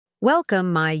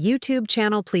Welcome my YouTube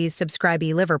channel, please subscribe.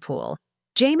 Liverpool.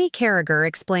 Jamie Carragher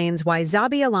explains why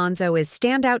Xabi Alonso is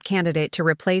standout candidate to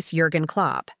replace Jurgen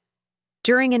Klopp.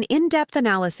 During an in-depth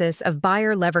analysis of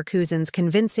Bayer Leverkusen's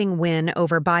convincing win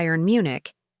over Bayern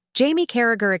Munich, Jamie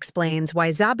Carragher explains why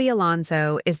Xabi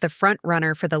Alonso is the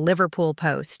front-runner for the Liverpool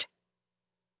post.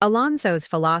 Alonso's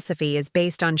philosophy is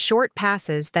based on short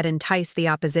passes that entice the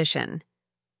opposition.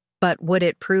 But would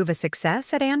it prove a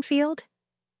success at Anfield?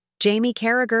 Jamie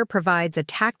Carragher provides a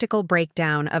tactical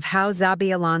breakdown of how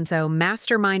Xabi Alonso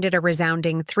masterminded a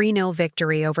resounding 3-0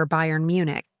 victory over Bayern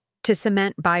Munich to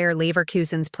cement Bayer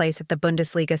Leverkusen's place at the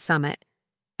Bundesliga summit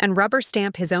and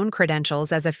rubber-stamp his own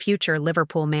credentials as a future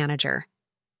Liverpool manager.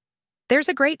 There's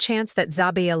a great chance that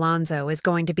Xabi Alonso is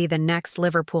going to be the next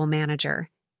Liverpool manager.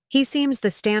 He seems the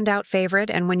standout favorite,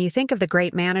 and when you think of the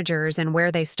great managers and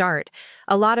where they start,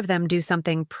 a lot of them do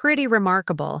something pretty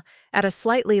remarkable at a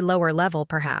slightly lower level,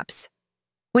 perhaps.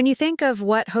 When you think of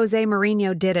what Jose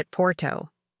Mourinho did at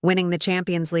Porto, winning the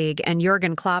Champions League, and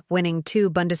Jurgen Klopp winning 2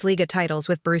 Bundesliga titles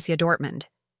with Borussia Dortmund,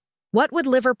 what would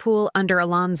Liverpool under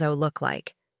Alonso look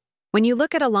like? When you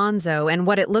look at Alonso and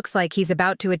what it looks like he's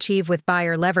about to achieve with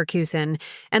Bayer Leverkusen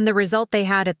and the result they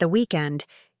had at the weekend,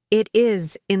 it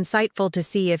is insightful to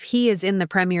see if he is in the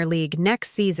Premier League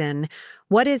next season,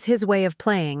 what is his way of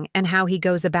playing and how he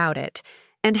goes about it,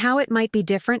 and how it might be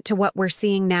different to what we're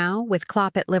seeing now with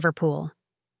Klopp at Liverpool.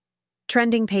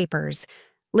 Trending papers.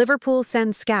 Liverpool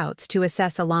sends scouts to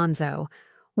assess Alonso.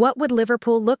 What would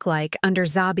Liverpool look like under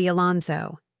Xabi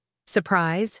Alonso?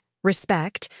 Surprise,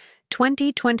 respect,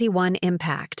 2021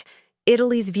 impact.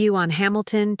 Italy's view on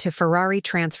Hamilton to Ferrari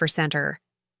transfer center.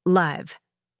 Live.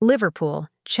 Liverpool,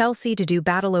 Chelsea to do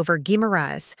battle over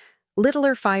Guimaraes.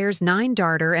 Littler fires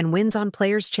 9-darter and wins on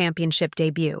Players' Championship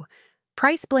debut.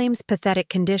 Price blames pathetic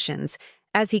conditions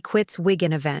as he quits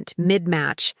Wigan event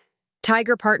mid-match.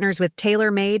 Tiger partners with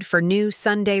TaylorMade for new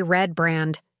Sunday Red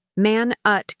brand. Man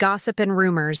Ut gossip and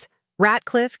rumors.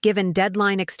 Ratcliffe given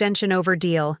deadline extension over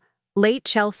deal. Late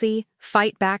Chelsea,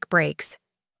 fight back breaks.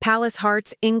 Palace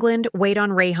Hearts, England wait on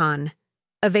Rayhan.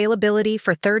 Availability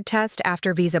for third test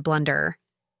after visa blunder.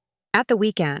 At the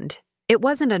weekend, it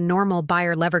wasn't a normal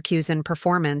Bayer Leverkusen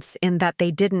performance in that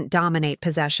they didn't dominate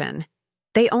possession.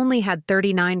 They only had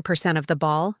 39% of the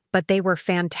ball, but they were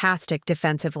fantastic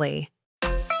defensively.